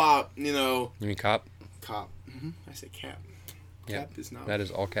Funko Pop. You mean cop? Cop. Mm-hmm. I said cap. Yeah. Cap is not. That is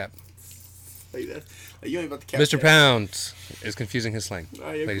all cap. Like that. Like, you ain't about to cap. Mr. That. Pound is confusing his slang,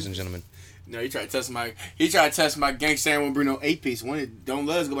 Oh, yeah, ladies and gentlemen. No, he tried to test my Gangsta and Bruno 8-piece. Don't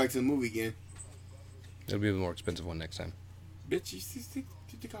let us go back to the movie again. It'll be a more expensive one next time. Bitch, you think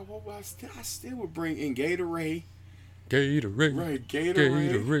I still would bring in Gatorade. Gatorade. Right,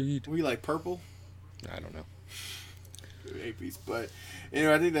 Gatorade. Gatorade. We like purple? I don't know. 8-piece, but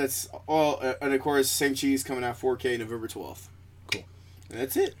anyway, I think that's all. And of course, Shang-Chi's coming out 4K November 12th. Cool. And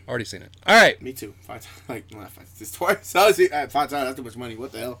that's it. Already seen it. All right. Me too. 5 times. Like, not 5 times. Just twice. Honestly, 5 times. That's too much money.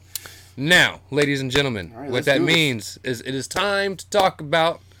 What the hell? Now, ladies and gentlemen, right, what that means is it is time to talk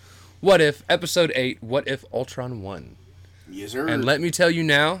about What If Episode 8, What If Ultron won? Yes, sir. And let me tell you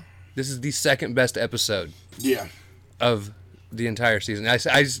now, this is the second best episode. Yeah. Of the entire season.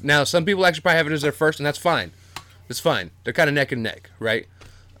 Now, some people actually probably have it as their first, and that's fine. It's fine. They're kind of neck and neck, right?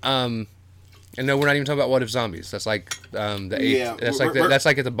 And no, we're not even talking about What If Zombies. That's like the eighth. Yeah, that's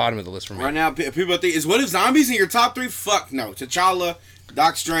like at the bottom of the list for me. Right now, people think, is What If Zombies in your top 3? Fuck no. T'Challa,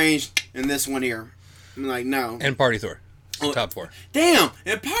 Doc Strange, and this one here. I'm like, no. And Party Thor. Top 4. Damn!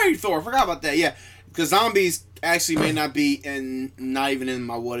 And Party Thor. I forgot about that. Yeah. Because Zombies actually may not be not even in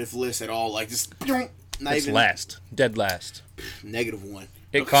my What If list at all. Like, just... Not it's even last. Dead last. -1.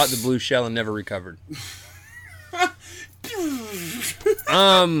 It caught the blue shell and never recovered. It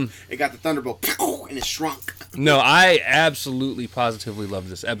got the thunderbolt and it shrunk. No, I absolutely positively loved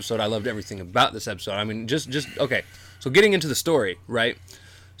this episode. I loved everything about this episode. I mean, just okay. So getting into the story, right?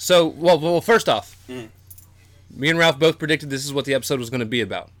 So, well, first off, me and Ralph both predicted this is what the episode was going to be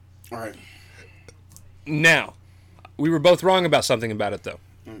about. All right. Now, we were both wrong about something about it, though.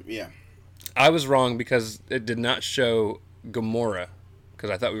 Yeah. I was wrong because it did not show Gamora, because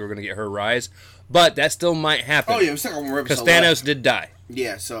I thought we were going to get her rise. But that still might happen. Oh, yeah, we still got one more episode because Thanos did die.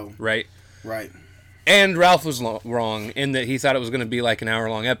 Yeah, so... Right? Right. And Ralph was wrong in that he thought it was going to be like an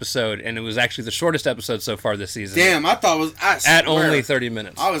hour-long episode, and it was actually the shortest episode so far this season. Damn, I thought it was... At only 30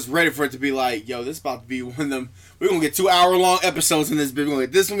 minutes. I was ready for it to be like, yo, this is about to be one of them... We're going to get 2-hour-long episodes in this. We're going to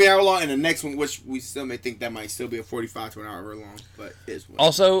get this one be hour-long, and the next one, which we still may think that might still be a 45 to an hour long, but it is.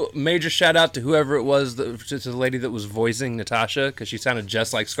 Also, major shout-out to whoever it was, to the lady that was voicing Natasha, because she sounded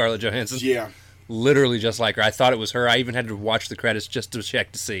just like Scarlett Johansson. Yeah. Literally just like her. I thought it was her. I even had to watch the credits just to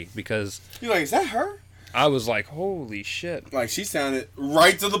check to see, because... You're like, is that her? I was like, holy shit. Like, she sounded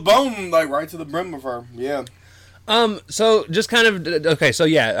right to the bone, like, right to the brim of her. Yeah. So, just kind of... Okay, so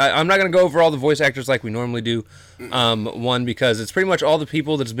yeah, I'm not going to go over all the voice actors like we normally do. One, because it's pretty much all the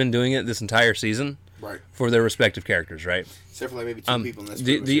people that's been doing it this entire season. Right. For their respective characters, right? Except for like maybe 2 people in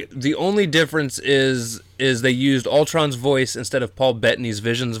this. The only difference is they used Ultron's voice instead of Paul Bettany's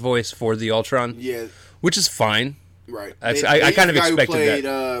Vision's voice for the Ultron. Yeah. Which is fine. Right. I kind of expected played,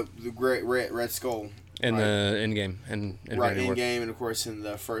 that. The great Red Skull. In the Endgame. Right, Endgame, and of course in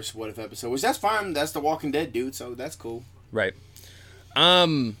the first What If episode. Which, that's fine. That's the Walking Dead dude, so that's cool. Right.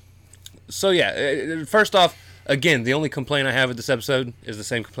 So yeah, first off, again, the only complaint I have with this episode is the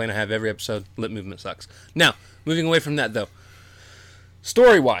same complaint I have every episode. Lip movement sucks. Now, moving away from that, though.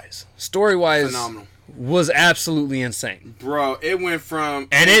 Story-wise, phenomenal. Was absolutely insane. Bro, it went from...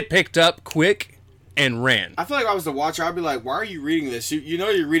 And it picked up quick and ran. I feel like if I was the watcher, I'd be like, why are you reading this? You know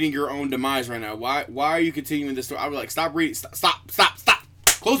you're reading your own demise right now. Why are you continuing this story? I'd be like, stop reading. Stop.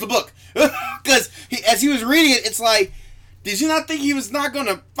 Close the book. Because as he was reading it, it's like... Did you not think he was not going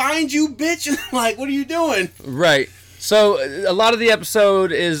to find you, bitch? Like, what are you doing? Right. So, a lot of the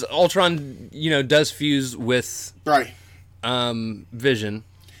episode is Ultron, does fuse with Vision.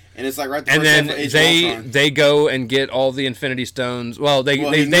 And it's like right the first and then they go and get all the Infinity Stones. Well, they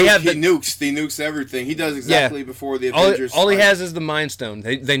have he nukes everything. He does exactly before the Avengers. All he has is the Mind Stone.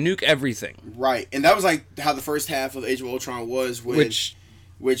 They nuke everything. Right. And that was like how the first half of Age of Ultron was, which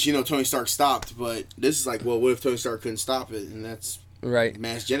Tony Stark stopped, but this is like, well, what if Tony Stark couldn't stop it? And that's right.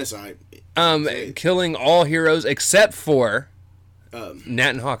 Mass genocide. Killing all heroes except for Nat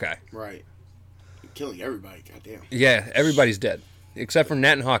and Hawkeye. Right. Killing everybody. Goddamn. Yeah, everybody's dead except for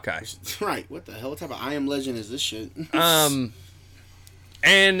Nat and Hawkeye. Right. What the hell? What type of I Am Legend is this shit?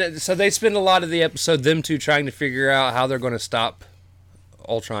 And so they spend a lot of the episode, them two, trying to figure out how they're going to stop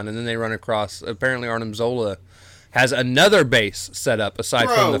Ultron, and then they run across, apparently Arnim Zola has another base set up aside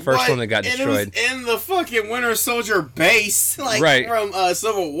from the first one that got destroyed. It was in the fucking Winter Soldier base, like right. from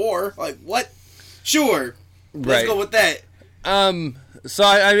Civil War. Like, what? Sure. Let's right. go with that. So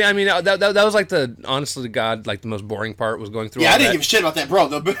I mean that was like honestly to God, like the most boring part was going through. Yeah, all I didn't that. give a shit about that, bro.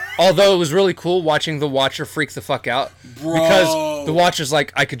 Although it was really cool watching the Watcher freak the fuck out, bro. Because the Watcher's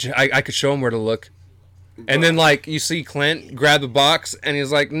like I could show him where to look, and then like you see Clint grab the box and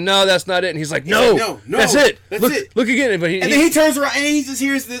he's like, no, that's not it, and he's like, no, that's it. Look again, but then he turns around and he just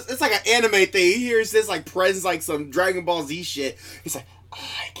hears this. It's like an anime thing. He hears this like presence, like some Dragon Ball Z shit. He's like,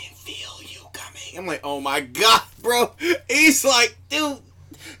 I can feel you coming. I'm like, oh my god, bro. He's like, dude,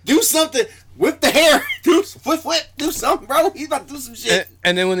 do something. Whip the hair. Whip. Do something, bro. He's about to do some shit.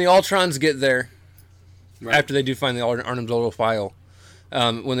 And then when the Ultrons get there, right. After they do find the Arnim Zola file,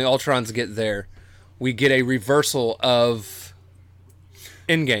 when the Ultrons get there, we get a reversal of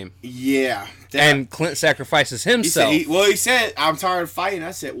Endgame. Yeah. And Clint sacrifices himself. He said, I'm tired of fighting.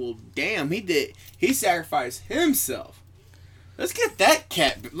 I said, well, damn, he did. He sacrificed himself. Let's get that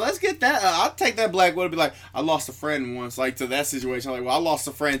cat. Let's get that. I'll take that Black Widow. Be like, I lost a friend once. Like to that situation. I'm like, well, I lost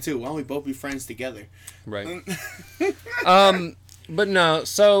a friend too. Why don't we both be friends together? Right. But no.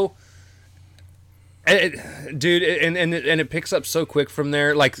 So, dude, and it picks up so quick from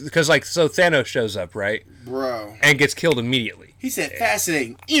there. Like because so Thanos shows up, right, bro, and gets killed immediately. He said,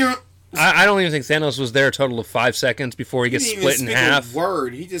 fascinating. I don't even think Thanos was there a total of 5 seconds before he gets split in half.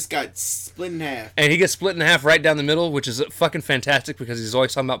 He just got split in half. And he gets split in half right down the middle, which is fucking fantastic because he's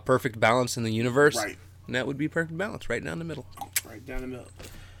always talking about perfect balance in the universe. Right. And that would be perfect balance, right down the middle. Right down the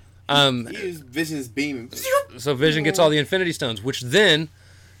middle. Vision's beaming. So Vision gets all the Infinity Stones, which then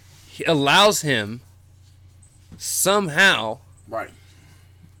allows him somehow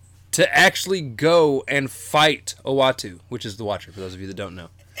to actually go and fight Uatu, which is the Watcher, for those of you that don't know.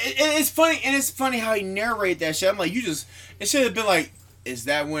 It's funny how he narrated that shit. I'm like, it should have been like, is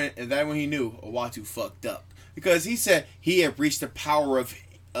that when he knew Uatu fucked up? Because he said he had reached the power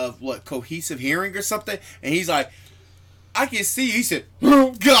of what, cohesive hearing or something, and he's like, I can see you. He said,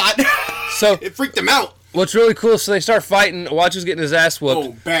 oh God. So it freaked him out. What's really cool, so they start fighting, Uatu's getting his ass whooped.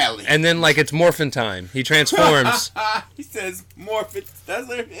 Oh, badly. And then, like, it's morphin' time. He transforms. He says, morphin'. That's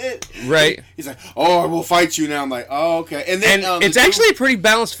it. Right. He's like, oh, I will fight you now. I'm like, oh, okay. And then it's actually a pretty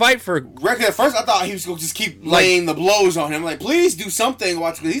balanced fight for... Reckon at first, I thought he was going to just keep laying the blows on him. I'm like, please do something,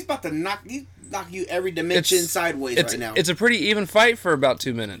 Uatu, because he's about to knock you every dimension sideways right now. It's a pretty even fight for about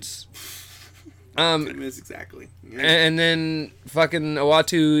 2 minutes. 2 minutes exactly. Yeah. And then fucking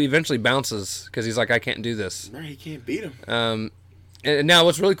Uatu eventually bounces because he's like, I can't do this. Right, he can't beat him. And now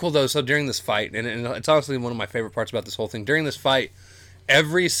what's really cool though, so during this fight, and it's honestly one of my favorite parts about this whole thing, during this fight,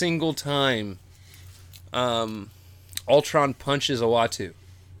 every single time Ultron punches Uatu,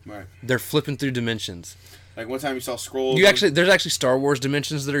 right, they're flipping through dimensions. Like one time you saw scrolls. There's actually Star Wars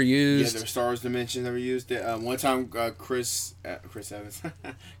dimensions that are used. Yeah, there's Star Wars dimensions that were used. One time, Chris Evans,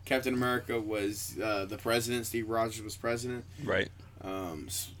 Captain America was the president. Steve Rogers was president. Right.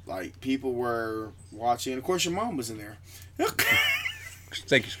 Like people were watching, and of course your mom was in there.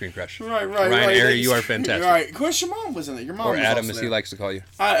 Thank you, Screen Crush. Right. Ryan Airy, you are fantastic. Right. Of course your mom was in there. Your mom or was Adam, also as there. he likes to call you.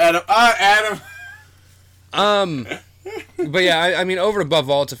 Adam. But yeah, I mean, over and above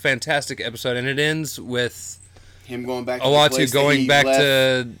all, it's a fantastic episode, and it ends with him going back to Uatu going back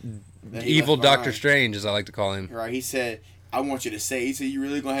to evil Doctor behind. Strange, as I like to call him. Right. He said, "I want you to say." He said, "You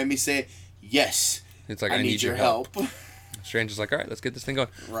really gonna have me say, yes? It's like I need your help." Strange is like, all right, let's get this thing going.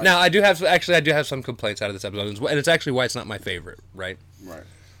 Right. Now, I do have some complaints out of this episode, and it's actually why it's not my favorite, right? Right.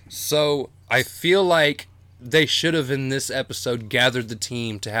 So I feel like they should have in this episode gathered the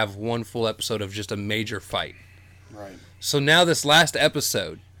team to have one full episode of just a major fight. Right. So now this last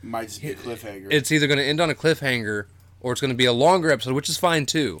episode might just be a cliffhanger. It's either going to end on a cliffhanger or it's going to be a longer episode, which is fine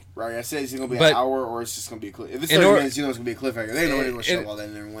too. Right. I said it's going to be an hour or it's just going to be a cliffhanger. If it's 30 minutes, you know it's going to be a cliffhanger. They know they're going to shove all that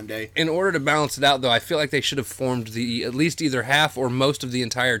in there in one day. In order to balance it out, though, I feel like they should have formed at least either half or most of the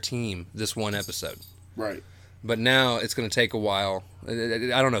entire team this one episode. Right. But now it's going to take a while. I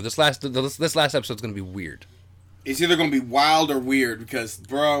don't know. This last episode is going to be weird. It's either going to be wild or weird because,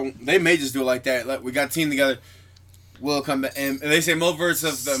 bro, they may just do it like that. Like, we got a team together. We'll come back. And they say Multiverse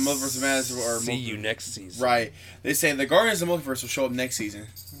of Madness or see you next season. Right. They say the Guardians of the Multiverse will show up next season.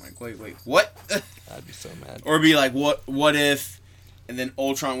 I'm like, wait, what? I'd be so mad. Or be like, what if, and then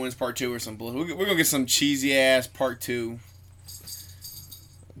Ultron wins part 2 or something. We're going to get some cheesy ass part 2.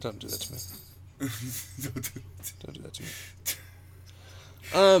 Don't do that to me. Don't do that to me.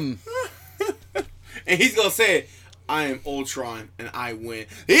 And he's gonna say, "I am Ultron and I win."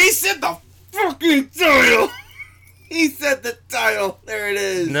 He said the fucking title. He said the title. There it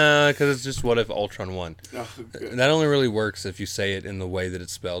is. No, because it's just what if Ultron won. Oh, that only really works if you say it in the way that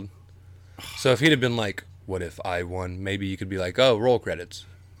it's spelled. So if he'd have been like, "What if I won?" Maybe you could be like, "Oh, roll credits."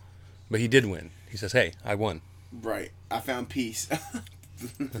 But he did win. He says, "Hey, I won." Right. I found peace.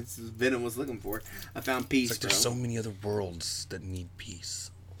 This is Venom was looking for. I found peace. It's like there's so many other worlds that need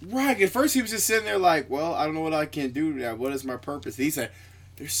peace. Right. At first he was just sitting there like, well, I don't know what I can do now. What is my purpose? He said,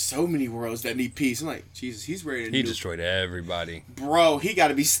 there's so many worlds that need peace. I'm like, Jesus, he's ready to He destroyed everybody. Bro, he got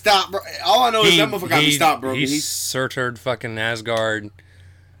to be stopped, bro. All I know is that motherfucker got to be stopped, bro. He surtured fucking Asgard,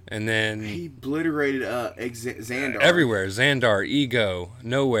 and then... He obliterated Xandar. Everywhere. Xandar, Ego,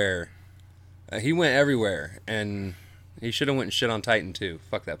 Nowhere. He went everywhere, and... He should have went and shit on Titan, too.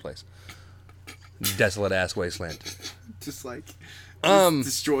 Fuck that place. Desolate-ass wasteland. Just like...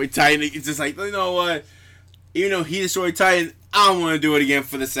 destroyed Titan. It's just like, you know what? Even though he destroyed Titan, I don't want to do it again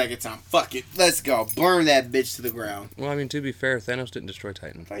for the second time. Fuck it. Let's go. Burn that bitch to the ground. Well, I mean, to be fair, Thanos didn't destroy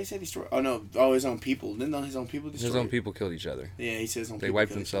Titan. I thought he said destroy... Oh, no. Oh, his own people. Didn't his own people destroy His own people killed each other. Yeah, he says his own people They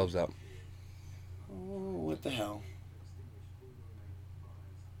wiped themselves out. Oh, what the hell?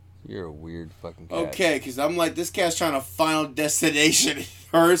 You're a weird fucking cat. Okay, because I'm like, this cat's trying to Final Destination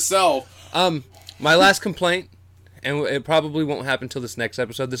herself. My last complaint, and it probably won't happen until this next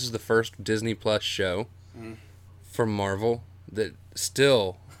episode. This is the first Disney Plus show from Marvel that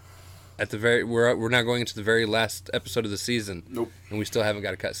still, at the very, we're now going into the very last episode of the season. Nope. And we still haven't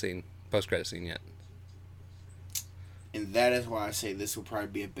got a cut scene, post-credit scene yet. And that is why I say this will probably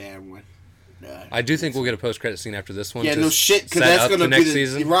be a bad one. I do think we'll get a post-credit scene after this one. Yeah, no shit, because that's going to be next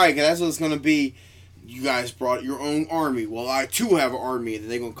season. Right, because that's what it's going to be. You guys brought your own army. Well, I too have an army, and then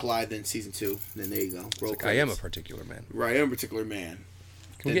they're going to collide in season 2. Then there you go. Like, I am a particular man. Right, I am a particular man.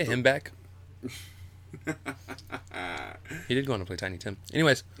 Can we get him back? He did go on to play Tiny Tim.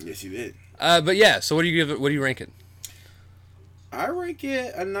 Anyways. Yes, he did. But yeah, so what do you give it? What do you rank it? I rank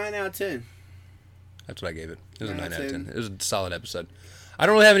it a 9 out of 10. That's what I gave it. It was a 9 out of 10. It was a solid episode. I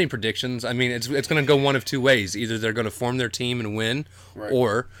don't really have any predictions. I mean, it's going to go one of two ways. Either they're going to form their team and win,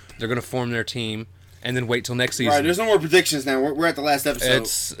 or they're going to form their team and then wait till next season. Right, there's no more predictions now. We're at the last episode.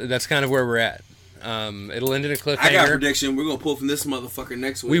 That's kind of where we're at. It'll end in a cliffhanger. I got a prediction. We're going to pull from this motherfucker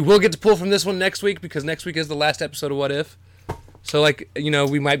next week. We will get to pull from this one next week because next week is the last episode of What If. So, like,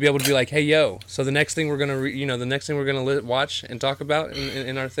 we might be able to be like, hey, yo. So the next thing we're gonna watch and talk about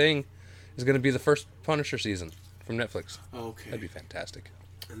in our thing is gonna be the first Punisher season from Netflix. Okay. That'd be fantastic.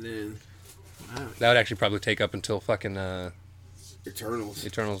 And then, wow. That would actually probably take up until fucking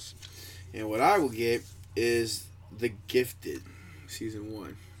Eternals. And what I will get is The Gifted, season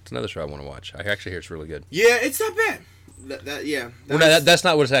 1. It's another show I want to watch. I actually hear it's really good. Yeah, it's not bad. That's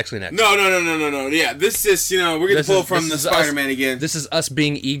not what it's actually next. No. Yeah, this is, we're going to pull from the Spider-Man again. This is us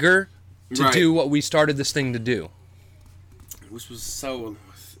being eager to do what we started this thing to do. Which was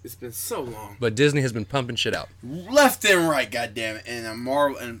it's been so long. But Disney has been pumping shit out. Left and right, goddammit. And a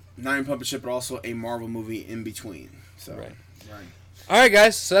Marvel, and not even pumping shit, but also a Marvel movie in between. So, right. All right,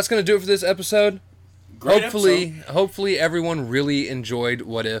 guys. So that's going to do it for this episode. Great Hopefully everyone really enjoyed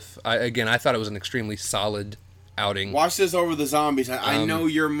What If. I thought it was an extremely solid outing. Watch this over the zombies. I know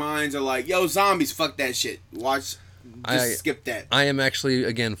your minds are like, yo, zombies, fuck that shit. Skip that. I am actually,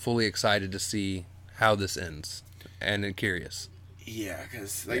 again, fully excited to see how this ends. And curious. Yeah,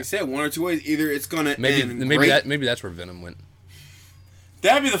 because, like I said, one or two ways. Either it's going to end Maybe that's where Venom went.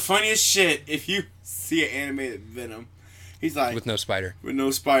 That'd be the funniest shit if you see an animated Venom. He's like... With no spider.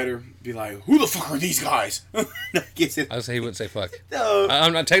 Be like, who the fuck are these guys? I would say he wouldn't say fuck. No.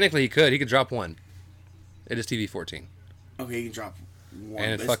 Technically, he could. He could drop one. It is TV-14. Okay, he can drop one.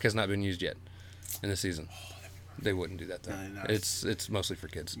 And fuck has not been used yet in the season. They wouldn't do that, though. Nice. It's mostly for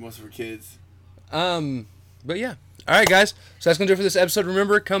kids. But yeah. All right, guys. So that's going to do it for this episode.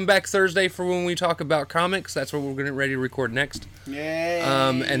 Remember, come back Thursday for when we talk about comics. That's what we're getting ready to record next. Yay.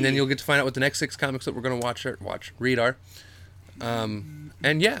 And then you'll get to find out what the next 6 comics that we're going to read are.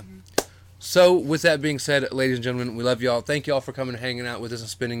 And yeah. So with that being said, ladies and gentlemen, we love y'all. Thank y'all for coming and hanging out with us and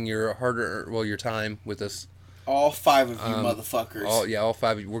spending your your time with us. All 5 of you motherfuckers. All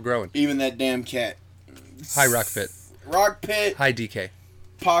 5 of you. We're growing. Even that damn cat. Hi, Rock Pit. Hi, DK.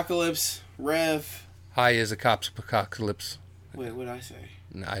 Apocalypse. Rev. Hi is a cop's apocalypse. Wait, what did I say?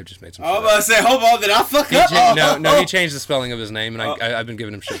 No, I just made some shit. I was about to say, hold on, did I fuck up? No, he changed the spelling of his name, and I've been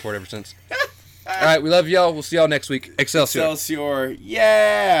giving him shit for it ever since. All right, we love y'all. We'll see y'all next week. Excelsior.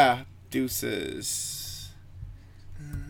 Yeah. Deuces.